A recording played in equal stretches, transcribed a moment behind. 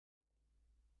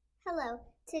Hello,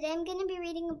 today I'm going to be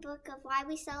reading a book of why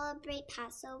we celebrate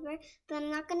Passover, but I'm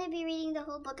not going to be reading the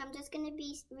whole book. I'm just going to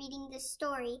be reading the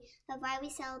story of why we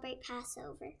celebrate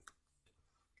Passover.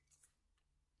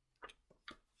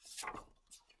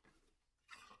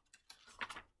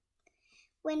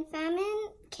 When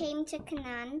famine came to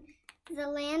Canaan, the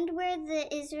land where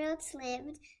the Israelites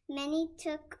lived, many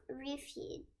took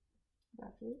refuge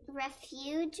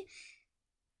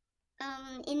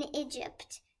in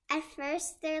Egypt. At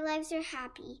first, their lives were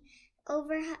happy.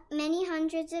 Over many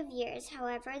hundreds of years,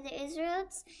 however, the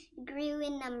Israelites grew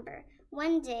in number.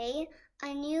 One day,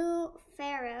 a new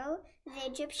Pharaoh, the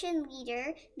Egyptian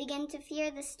leader, began to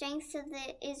fear the strength of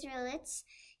the Israelites.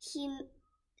 He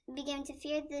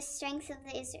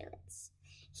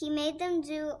made them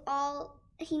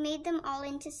all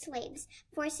into slaves,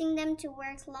 forcing them to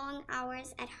work long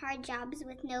hours at hard jobs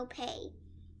with no pay.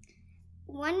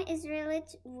 One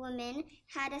Israelite woman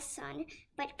had a son,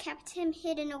 but kept him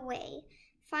hidden away.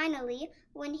 Finally,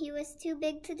 when he was too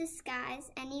big to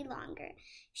disguise any longer,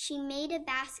 she made a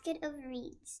basket of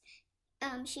reeds.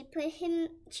 She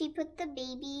put the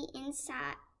baby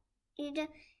inside and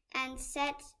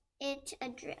set it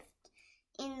adrift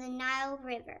in the Nile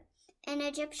River. An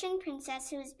Egyptian princess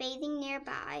who was bathing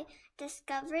nearby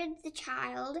discovered the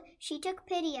child. She took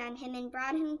pity on him and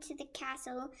brought him to the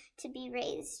castle to be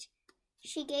raised.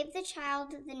 She gave the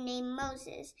child the name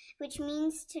Moses, which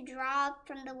means to draw up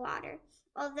from the water.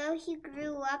 Although he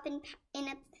grew up in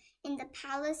the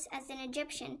palace as an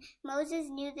Egyptian, Moses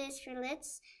knew the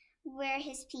Israelites were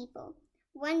his people.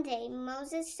 One day,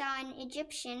 Moses saw an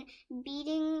Egyptian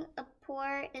beating a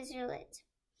poor Israelite.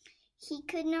 He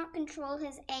could not control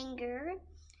his anger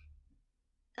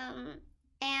and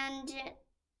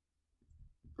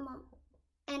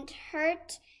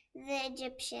hurt the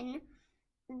Egyptian.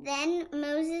 Then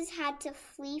Moses had to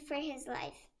flee for his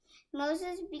life.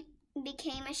 Moses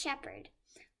became a shepherd.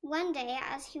 One day,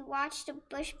 as he watched a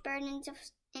bush burn into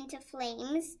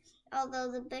flames,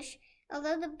 although the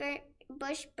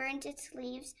bush burnt its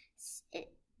leaves,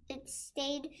 it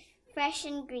stayed fresh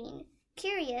and green.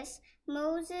 Curious,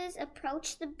 Moses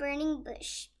approached the burning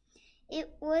bush.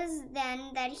 It was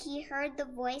then that he heard the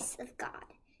voice of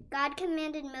God. God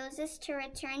commanded Moses to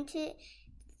return to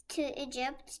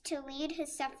Egypt to lead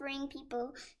his suffering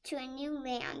people to a new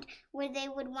land where they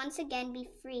would once again be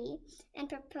free, and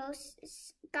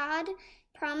God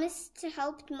promised to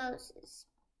help Moses.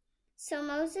 So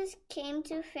Moses came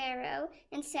to Pharaoh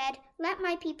and said, "Let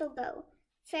my people go."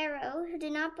 Pharaoh, who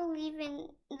did not believe in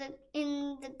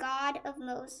the God of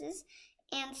Moses,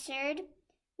 answered,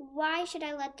 "Why should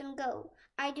I let them go?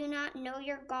 I do not know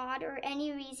your God or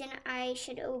any reason I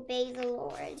should obey the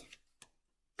Lord."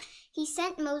 He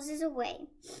sent Moses away.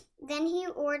 Then he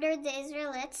ordered the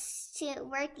Israelites to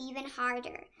work even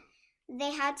harder.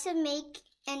 They had to make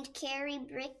and carry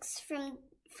bricks from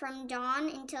dawn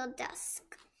until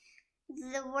dusk.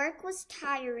 The work was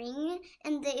tiring,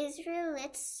 and the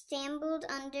Israelites stumbled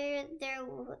under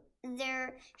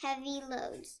their heavy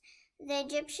loads. The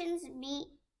Egyptians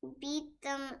beat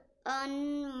them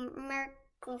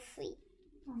unmercifully.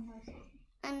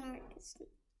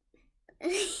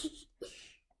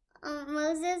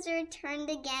 Moses returned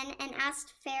again and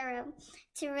asked Pharaoh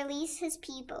to release his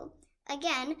people.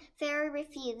 Again, Pharaoh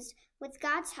refused. With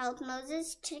God's help,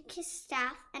 Moses took his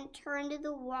staff and turned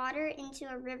the water into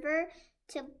a river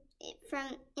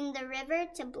in the river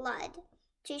to blood,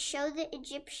 to show the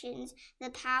Egyptians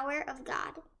the power of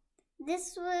God.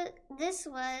 This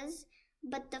was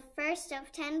but the first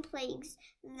of 10 plagues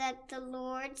that the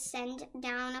Lord sent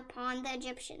down upon the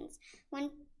Egyptians.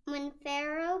 When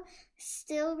Pharaoh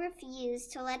still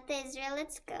refused to let the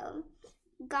Israelites go,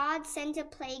 God sent a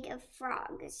plague of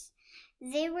frogs.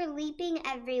 They were leaping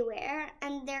everywhere,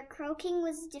 and their croaking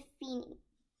was deafening.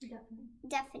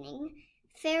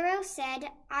 Pharaoh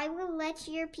said, "I will let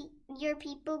your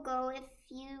people go if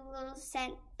you will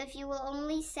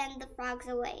only send the frogs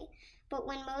away." But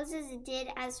when Moses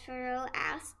did as Pharaoh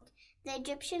asked, the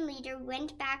Egyptian leader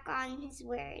went back on his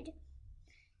word.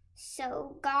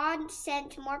 So God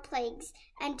sent more plagues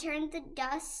and turned the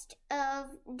dust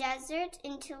of desert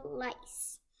into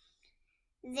lice.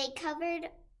 They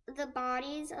covered the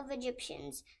bodies of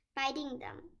Egyptians, biting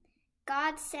them.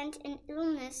 God sent an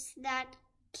illness that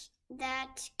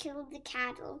killed the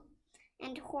cattle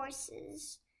and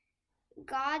horses.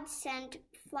 God sent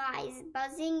flies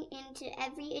buzzing into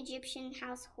every Egyptian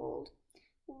household.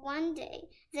 One day,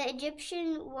 the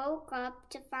Egyptians woke up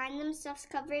to find themselves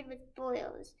covered with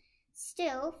boils.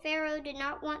 Still, Pharaoh did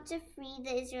not want to free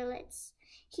the Israelites.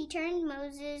 He turned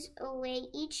Moses away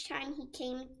each time he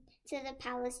came to the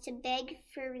palace to beg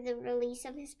for the release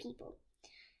of his people.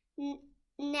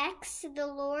 Next, the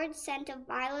Lord sent a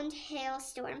violent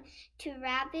hailstorm to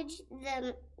ravage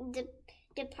the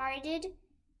departed.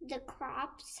 The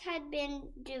crops had been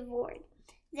devoured.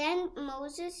 Then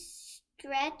Moses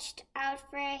stretched out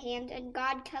for a hand, and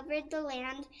God covered the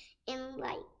land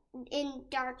in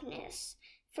darkness.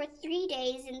 For 3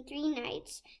 days and 3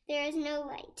 nights there is no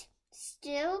light.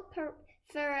 Still,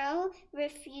 Pharaoh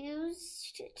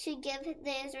refused to give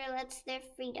the Israelites their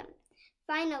freedom.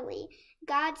 Finally,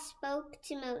 God spoke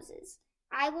to Moses.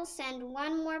 I will send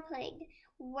one more plague,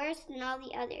 worse than all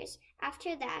the others.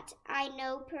 After that, I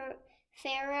know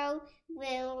Pharaoh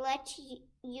will let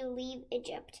you leave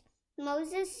Egypt.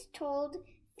 Moses told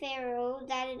Pharaoh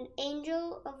that an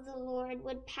angel of the Lord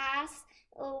would pass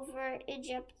over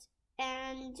Egypt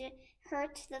and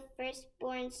hurt the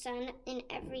firstborn son in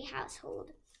every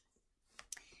household.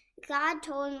 God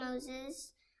told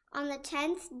Moses, on the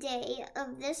 10th day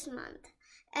of this month,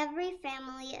 every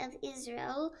family of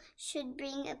Israel should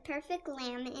bring a perfect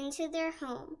lamb into their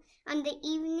home. On the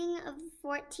evening of the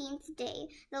 14th day,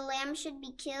 the lamb should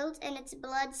be killed and its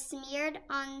blood smeared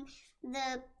on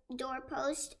the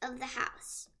doorpost of the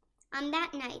house. On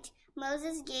that night,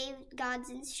 Moses gave God's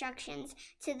instructions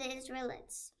to the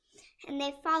Israelites, and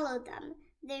they followed them.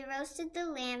 They roasted the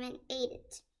lamb and ate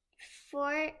it,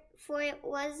 for it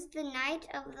was the night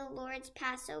of the Lord's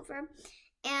Passover,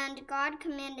 and God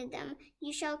commanded them,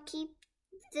 you shall keep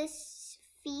this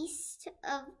feast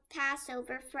of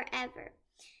Passover forever,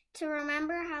 to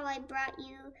remember how I brought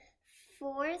you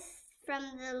forth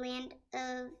from the land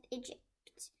of Egypt.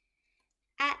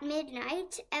 At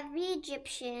midnight, every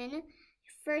Egyptian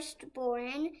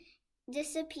firstborn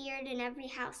disappeared in every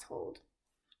household.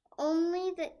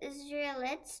 Only the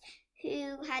Israelites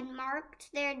who had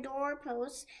marked their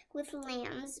doorposts with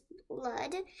lamb's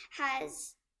blood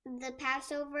as the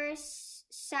Passover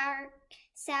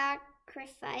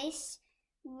sacrifice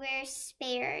were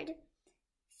spared.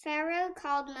 Pharaoh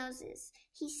called Moses.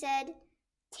 He said,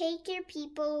 take your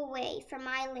people away from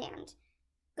my land.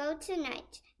 Go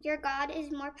tonight. Your God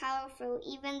is more powerful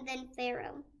even than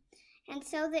Pharaoh. And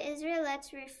so the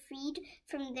Israelites were freed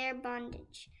from their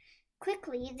bondage.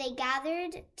 Quickly they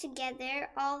gathered together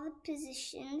all the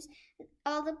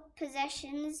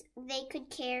possessions they could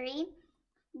carry.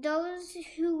 Those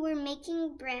who were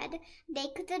making bread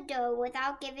baked the dough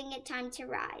without giving it time to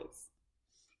rise.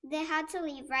 They had to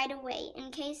leave right away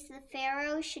in case the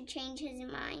Pharaoh should change his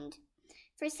mind.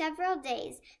 For several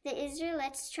days, the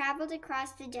Israelites traveled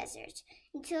across the desert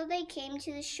until they came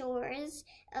to the shores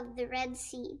of the Red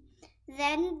Sea.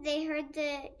 Then they heard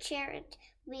the chariot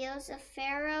wheels of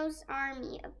Pharaoh's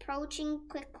army approaching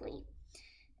quickly.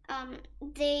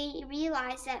 They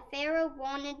realized that Pharaoh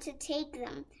wanted to take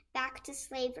them back to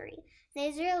slavery. The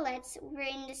Israelites were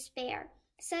in despair.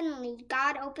 Suddenly,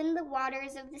 God opened the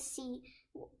waters of the sea.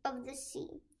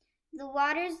 The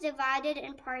waters divided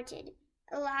and parted,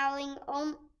 allowing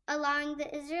the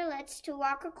Israelites to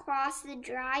walk across the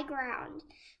dry ground.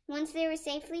 Once they were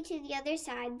safely to the other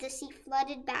side, the sea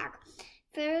flooded back.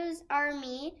 Pharaoh's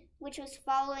army, which was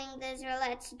following the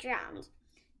Israelites, drowned.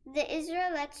 The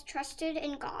Israelites trusted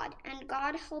in God, and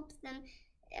God helped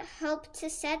to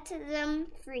set them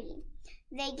free.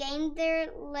 They gained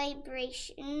their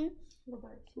liberation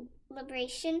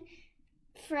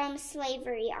from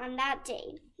slavery on that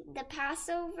day. The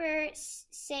Passover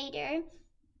Seder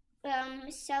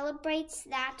celebrates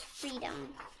that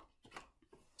freedom.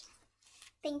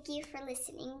 Thank you for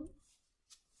listening.